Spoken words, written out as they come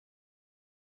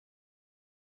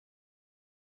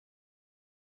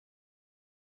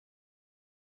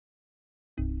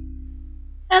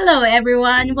Hello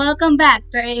everyone! Welcome back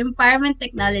to our Empowerment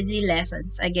Technology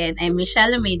lessons. Again, I'm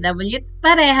Michelle May W.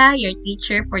 Pareja, your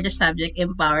teacher for the subject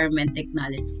Empowerment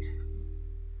Technologies.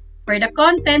 For the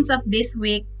contents of this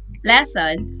week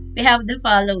lesson, we have the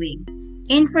following: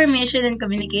 Information and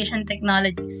Communication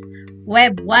Technologies,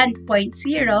 Web 1.0,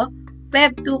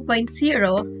 Web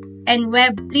 2.0, and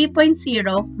Web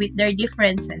 3.0 with their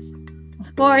differences.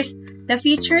 Of course, the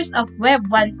features of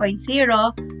Web 1.0,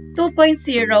 2.0,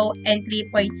 and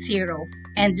 3.0.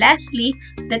 And lastly,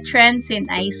 the trends in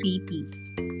ICT.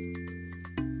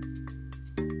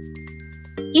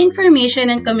 Information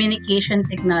and Communication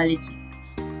Technology.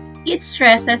 It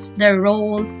stresses the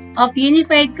role of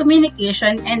unified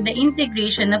communication and the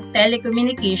integration of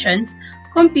telecommunications,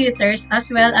 computers,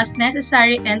 as well as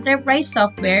necessary enterprise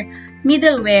software,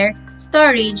 middleware,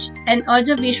 storage, and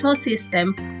audiovisual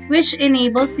system, which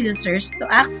enables users to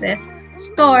access,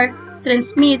 store,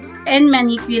 transmit, and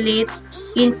manipulate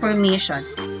information.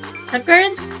 The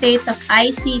current state of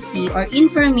ICT or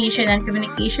Information and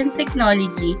Communication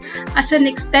Technology as an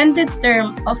extended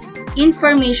term of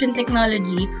information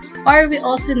technology, or we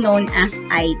also known as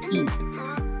IT.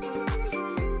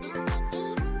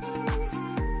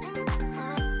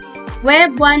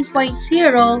 Web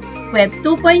 1.0, Web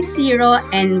 2.0,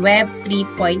 and Web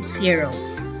 3.0.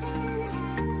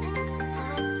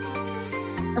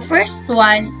 The first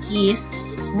one is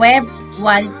Web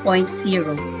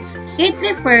 1.0. It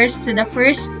refers to the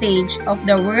first stage of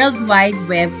the World Wide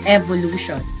Web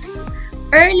evolution.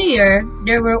 Earlier,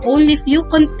 there were only few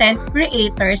content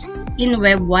creators in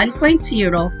Web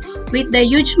 1.0, with the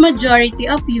huge majority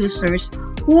of users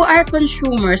who are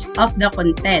consumers of the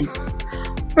content.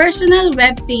 Personal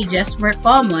web pages were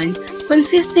common,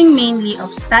 consisting mainly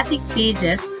of static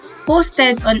pages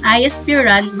hosted on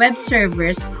ISP-run web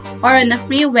servers or on a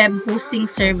free web hosting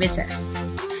services.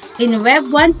 In Web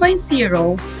 1.0,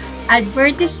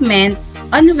 advertisement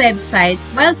on website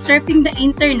while surfing the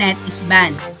internet is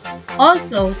banned.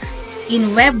 Also,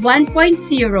 in Web 1.0,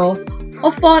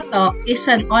 Photo is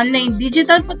an online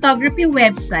digital photography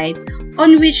website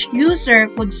on which user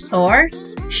could store,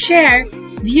 share,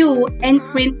 view, and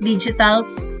print digital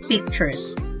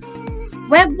pictures.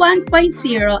 Web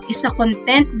 1.0 is a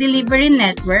content delivery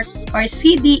network or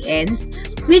CDN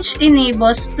which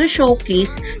enables to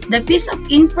showcase the piece of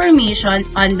information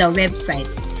on the website.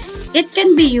 It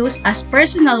can be used as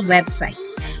personal website.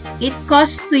 It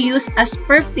costs to use as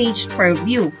per page per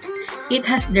view. It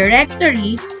has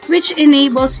directory which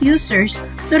enables users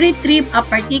to retrieve a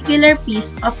particular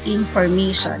piece of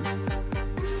information.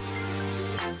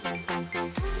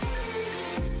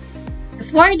 The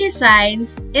four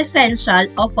designs essential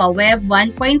of a Web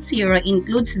 1.0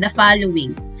 includes the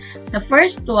following. The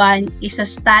first one is a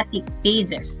static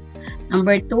pages.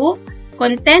 Number 2,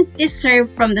 content is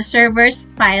served from the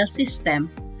server's file system.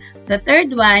 The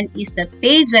third one is that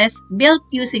pages built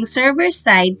using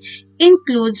server-side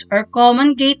includes or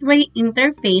Common Gateway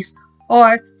Interface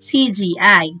or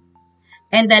CGI.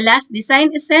 And the last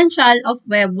design essential of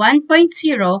Web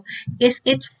 1.0 is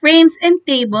its frames and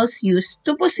tables used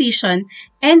to position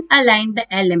and align the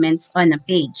elements on a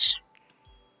page.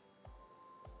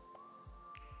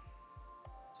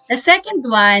 The second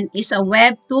one is a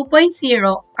Web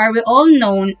 2.0, or we all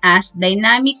known as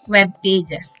dynamic web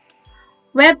pages.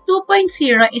 Web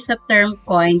 2.0 is a term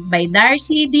coined by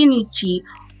Darcy DiNucci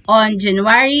on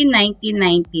January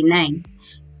 1999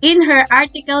 in her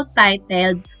article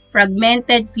titled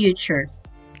Fragmented Future.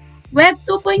 Web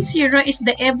 2.0 is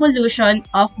the evolution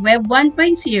of Web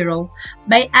 1.0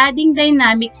 by adding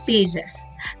dynamic pages.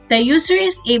 The user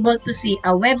is able to see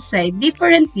a website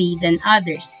differently than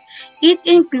others. It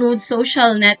includes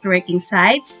social networking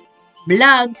sites,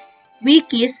 blogs,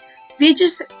 wikis, video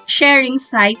sharing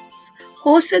sites,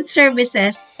 hosted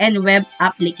services, and web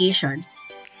application.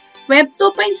 Web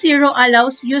 2.0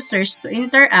 allows users to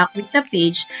interact with the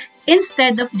page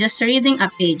instead of just reading a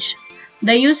page.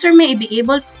 The user may be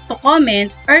able to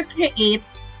comment or create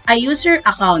a user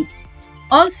account.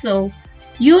 Also,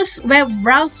 use web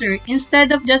browser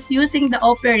instead of just using the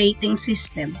operating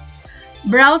system.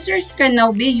 Browsers can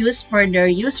now be used for their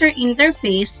user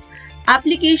interface,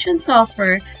 application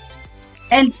software,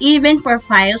 and even for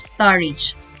file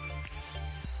storage.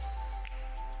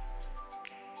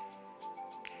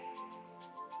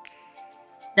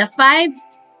 The 5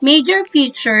 major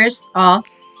features of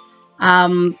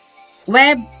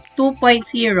Web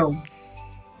 2.0.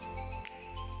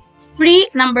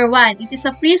 Number 1, it is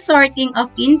a free sorting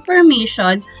of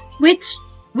information which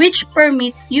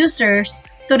permits users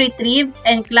to retrieve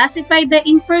and classify the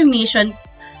information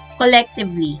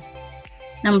collectively.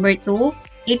 Number 2,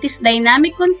 It is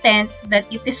dynamic content that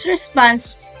it is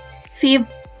responsive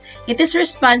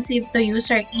to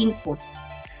user input.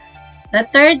 The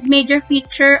third major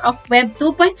feature of Web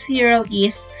 2.0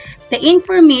 is the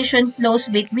information flows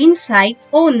between site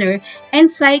owner and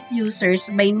site users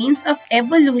by means of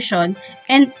evolution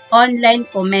and online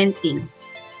commenting.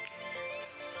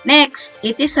 Next,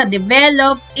 it is a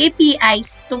developed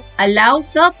APIs to allow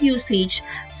self-usage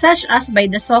such as by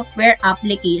the software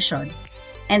application.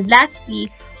 And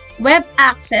lastly, web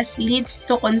access leads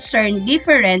to concern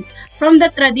different from the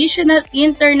traditional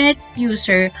internet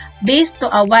user based to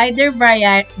a wider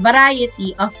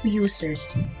variety of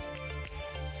users.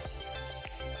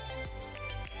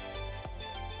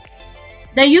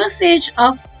 The usage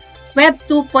of Web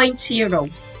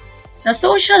 2.0. The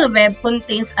social web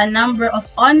contains a number of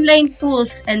online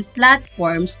tools and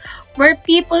platforms where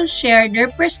people share their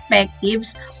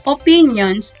perspectives,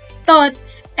 opinions,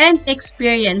 thoughts, and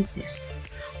experiences.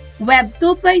 Web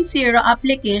 2.0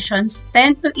 applications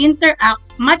tend to interact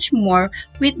much more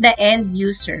with the end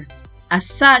user. As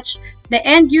such, the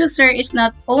end user is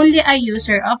not only a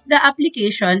user of the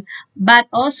application but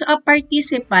also a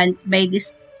participant by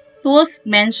these tools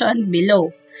mentioned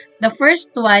below. The first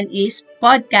one is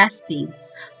podcasting,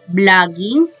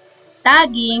 blogging,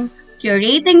 tagging,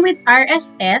 curating with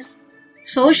RSS,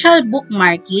 social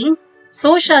bookmarking,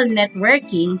 social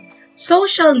networking,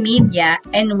 social media,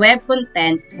 and web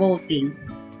content voting.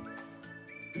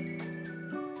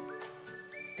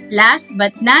 Last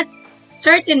but not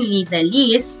certainly the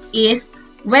least is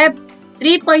Web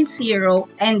 3.0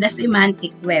 and the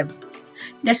semantic web.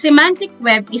 The semantic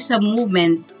web is a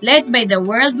movement led by the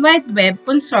World Wide Web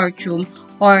Consortium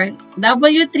or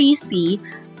W3C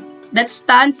that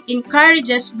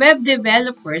encourages web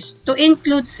developers to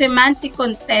include semantic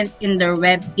content in their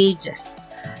web pages.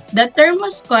 The term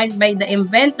was coined by the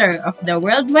inventor of the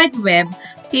World Wide Web,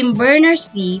 Tim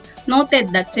Berners-Lee,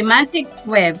 noted that semantic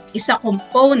web is a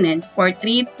component for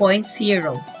 3.0.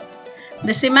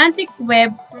 The semantic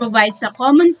web provides a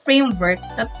common framework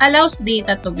that allows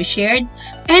data to be shared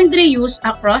and reused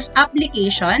across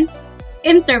application,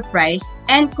 enterprise,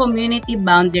 and community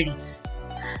boundaries.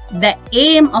 The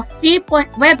aim of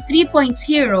Web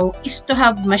 3.0 is to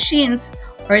have machines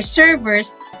or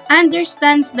servers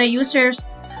understands the user's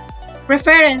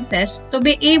preferences to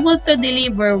be able to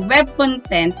deliver web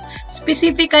content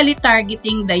specifically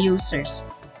targeting the users.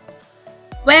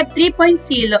 Web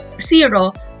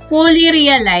 3.0 fully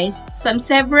realized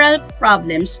several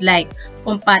problems like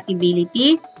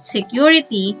compatibility,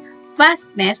 security,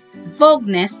 fastness,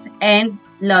 vagueness, and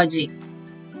logic.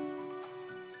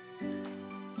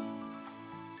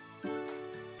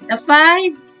 The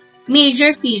 5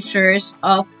 major features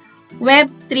of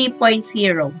Web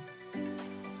 3.0.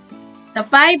 The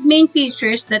 5 main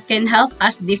features that can help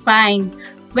us define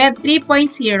Web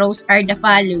 3.0 are the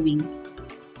following.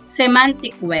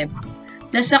 Semantic web.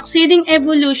 The succeeding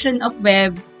evolution of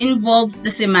web involves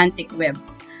the semantic web.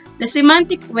 The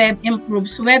semantic web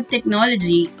improves web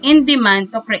technology in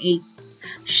demand to create,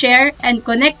 share, and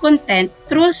connect content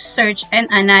through search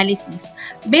and analysis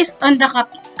based on the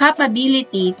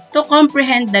capability to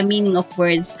comprehend the meaning of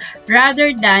words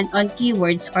rather than on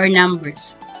keywords or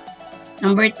numbers.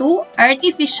 Number 2,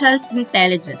 artificial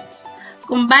intelligence.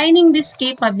 Combining this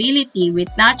capability with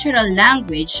natural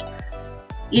language,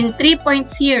 in 3.0,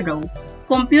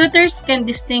 computers can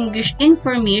distinguish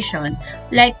information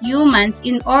like humans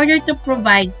in order to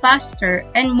provide faster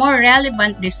and more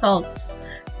relevant results.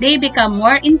 They become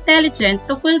more intelligent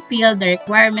to fulfill the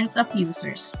requirements of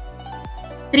users.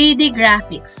 3D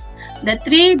graphics. The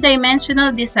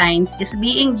three-dimensional designs is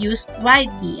being used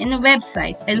widely in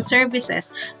websites and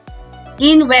services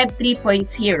in Web 3.0.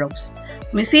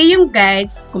 Museum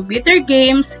guides, computer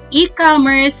games,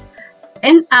 e-commerce,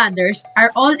 and others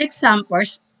are all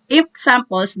examples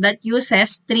that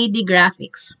uses 3D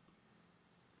graphics.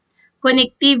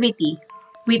 Connectivity.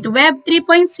 With Web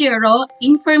 3.0,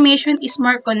 information is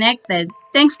more connected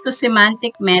thanks to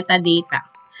semantic metadata.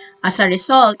 As a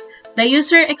result, the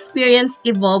user experience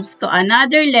evolves to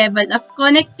another level of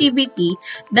connectivity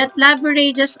that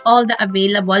leverages all the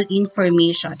available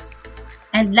information.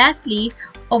 And lastly,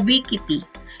 ubiquity.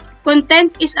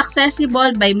 Content is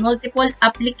accessible by multiple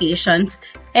applications.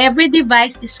 Every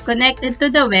device is connected to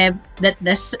the web that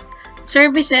the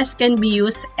services can be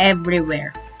used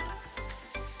everywhere.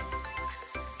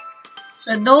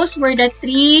 So those were the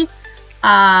 3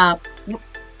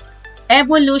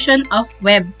 evolution of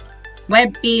web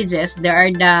pages. There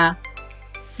are the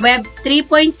Web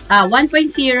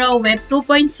 1.0, Web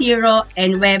 2.0,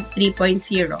 and Web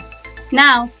 3.0.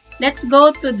 Now, let's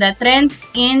go to the trends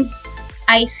in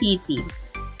ICT.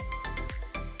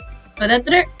 So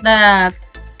the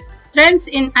trends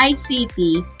in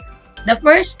ICT, the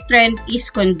first trend is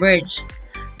converge.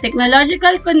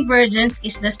 Technological convergence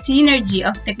is the synergy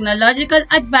of technological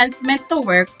advancement to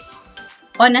work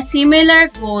on a similar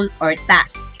goal or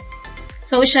task.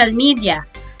 Social media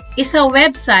is a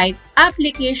website,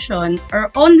 application, or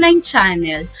online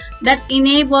channel that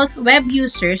enables web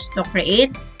users to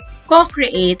create,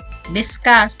 co-create,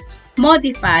 discuss,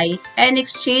 modify, and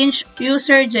exchange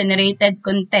user-generated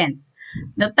content.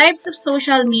 The types of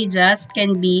social medias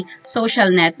can be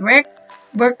social network,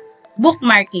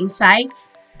 bookmarking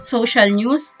sites, social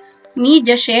news,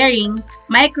 media sharing,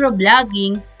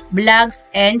 microblogging, blogs,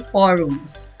 and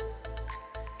forums.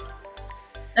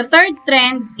 The third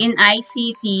trend in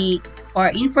ICT or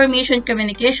information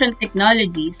communication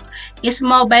technologies is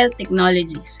mobile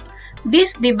technologies.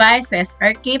 These devices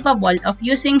are capable of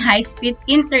using high-speed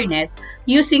internet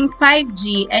using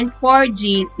 5G and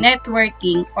 4G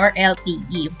networking or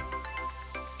LTE.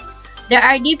 There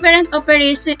are different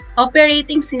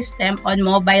operating systems on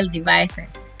mobile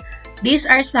devices. These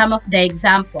are some of the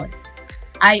examples.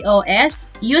 iOS,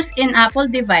 used in Apple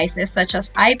devices such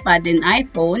as iPad and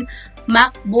iPhone,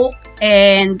 MacBook,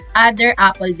 and other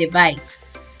Apple device.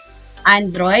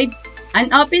 Android,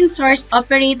 an open-source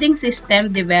operating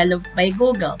system developed by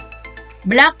Google.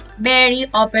 BlackBerry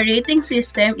operating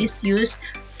system is used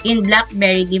in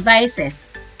BlackBerry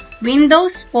devices.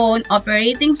 Windows Phone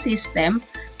operating system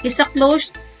is a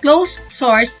closed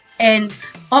source and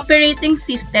operating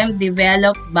system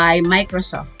developed by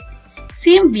Microsoft.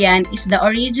 Symbian is the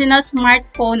original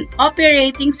smartphone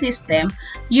operating system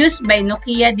used by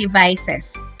Nokia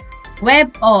devices.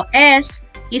 WebOS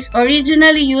is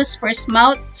originally used for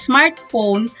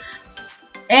smartphone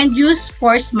and used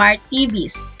for smart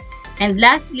TVs. And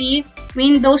lastly,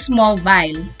 Windows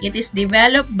Mobile. It is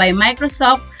developed by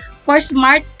Microsoft for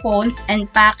smartphones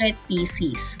and pocket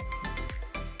PCs.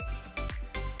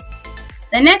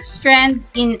 The next trend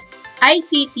in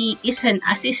ICT is an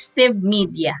assistive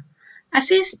media.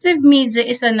 Assistive media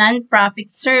is a non-profit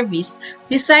service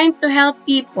designed to help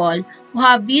people who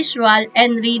have visual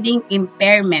and reading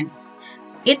impairment.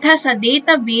 It has a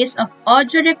database of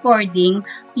audio recording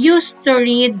used to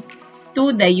read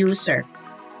to the user.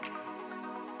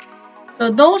 So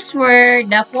those were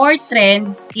the 4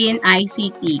 trends in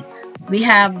ICT. We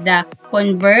have the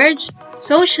converge,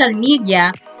 social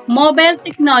media, mobile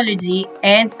technology,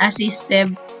 and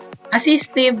assistive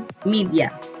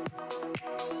media.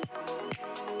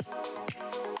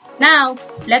 Now,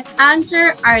 let's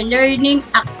answer our learning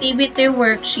activity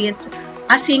worksheets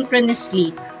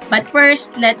asynchronously. But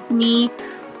first, let me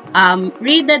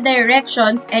read the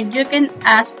directions and you can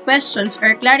ask questions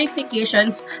or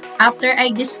clarifications after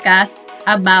I discuss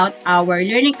about our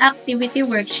learning activity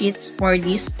worksheets for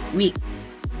this week.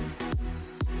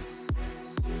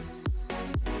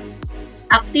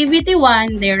 Activity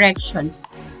 1, Directions.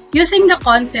 Using the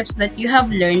concepts that you have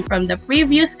learned from the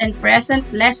previous and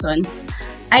present lessons,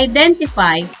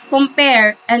 identify,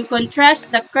 compare, and contrast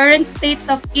the current state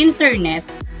of Internet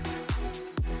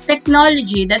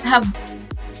technology we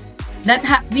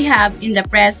have in the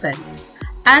present.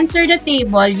 Answer the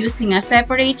table using a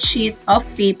separate sheet of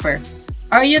paper,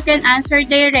 or you can answer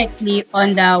directly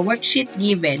on the worksheet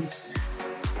given.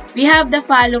 We have the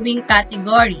following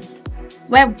categories.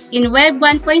 In Web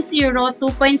 1.0,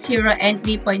 2.0, and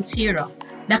 3.0.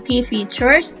 The key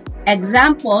features,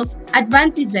 examples,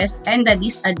 advantages, and the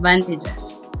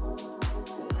disadvantages.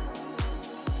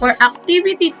 For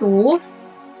Activity 2,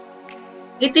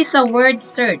 it is a word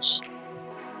search.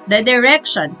 The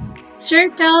directions.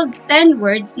 Circle 10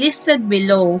 words listed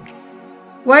below.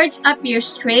 Words appear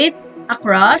straight,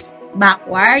 across,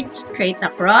 backward, straight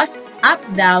across, up,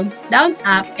 down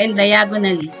up, and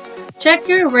diagonally. Check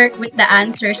your work with the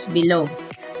answers below.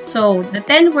 So, the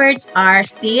 10 words are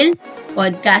still,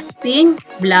 podcasting,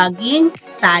 blogging,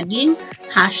 tagging,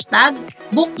 hashtag,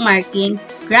 bookmarking,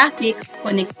 graphics,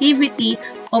 connectivity,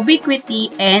 ubiquity,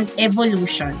 and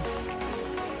evolution.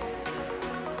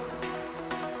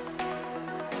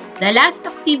 The last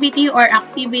activity or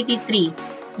activity 3,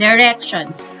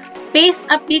 directions. Paste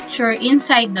a picture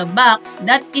inside the box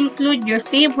that include your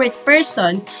favorite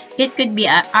person. It could be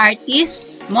an artist,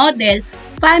 model,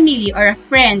 family, or a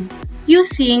friend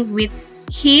using with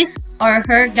his or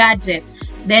her gadget.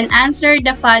 Then answer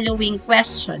the following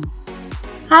question.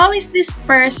 How is this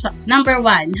person, number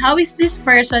 1, how is this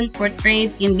person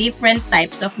portrayed in different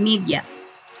types of media?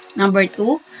 Number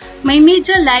 2, my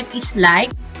media life is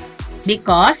like,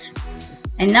 because.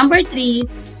 And number 3,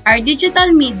 are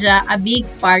digital media a big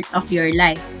part of your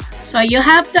life? So you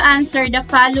have to answer the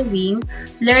following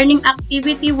learning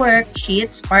activity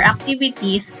worksheets or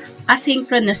activities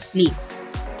asynchronously.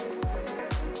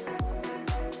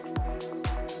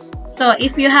 So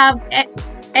if you have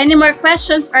any more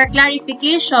questions or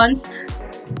clarifications,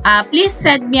 please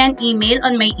send me an email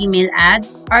on my email ad,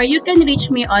 or you can reach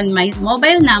me on my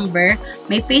mobile number,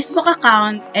 my Facebook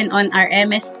account, and on our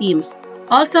MS Teams,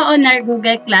 also on our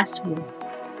Google Classroom.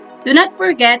 Do not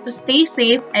forget to stay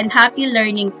safe and happy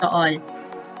learning to all.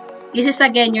 This is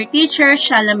again your teacher,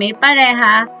 Shalome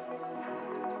Pareja,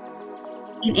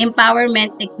 in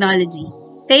Empowerment Technology.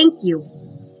 Thank you.